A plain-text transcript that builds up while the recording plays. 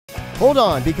Hold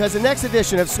on, because the next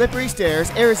edition of Slippery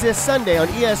Stairs airs this Sunday on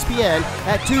ESPN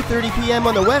at 2:30 p.m.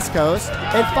 on the West Coast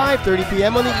and 5:30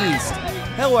 p.m. on the East.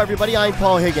 Hello everybody, I'm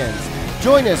Paul Higgins.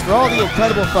 Join us for all the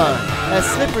incredible fun, as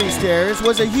Slippery Stairs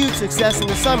was a huge success in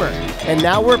the summer, and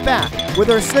now we're back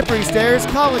with our Slippery Stairs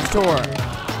College Tour.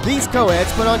 These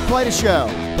co-eds put on quite a show,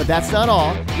 but that's not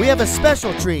all. We have a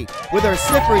special treat with our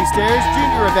Slippery Stairs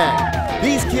Junior event.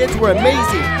 These kids were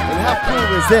amazing, and how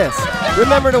cool is this?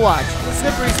 Remember to watch the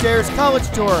Slippery Stairs College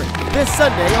Tour this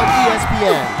Sunday on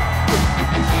ESPN.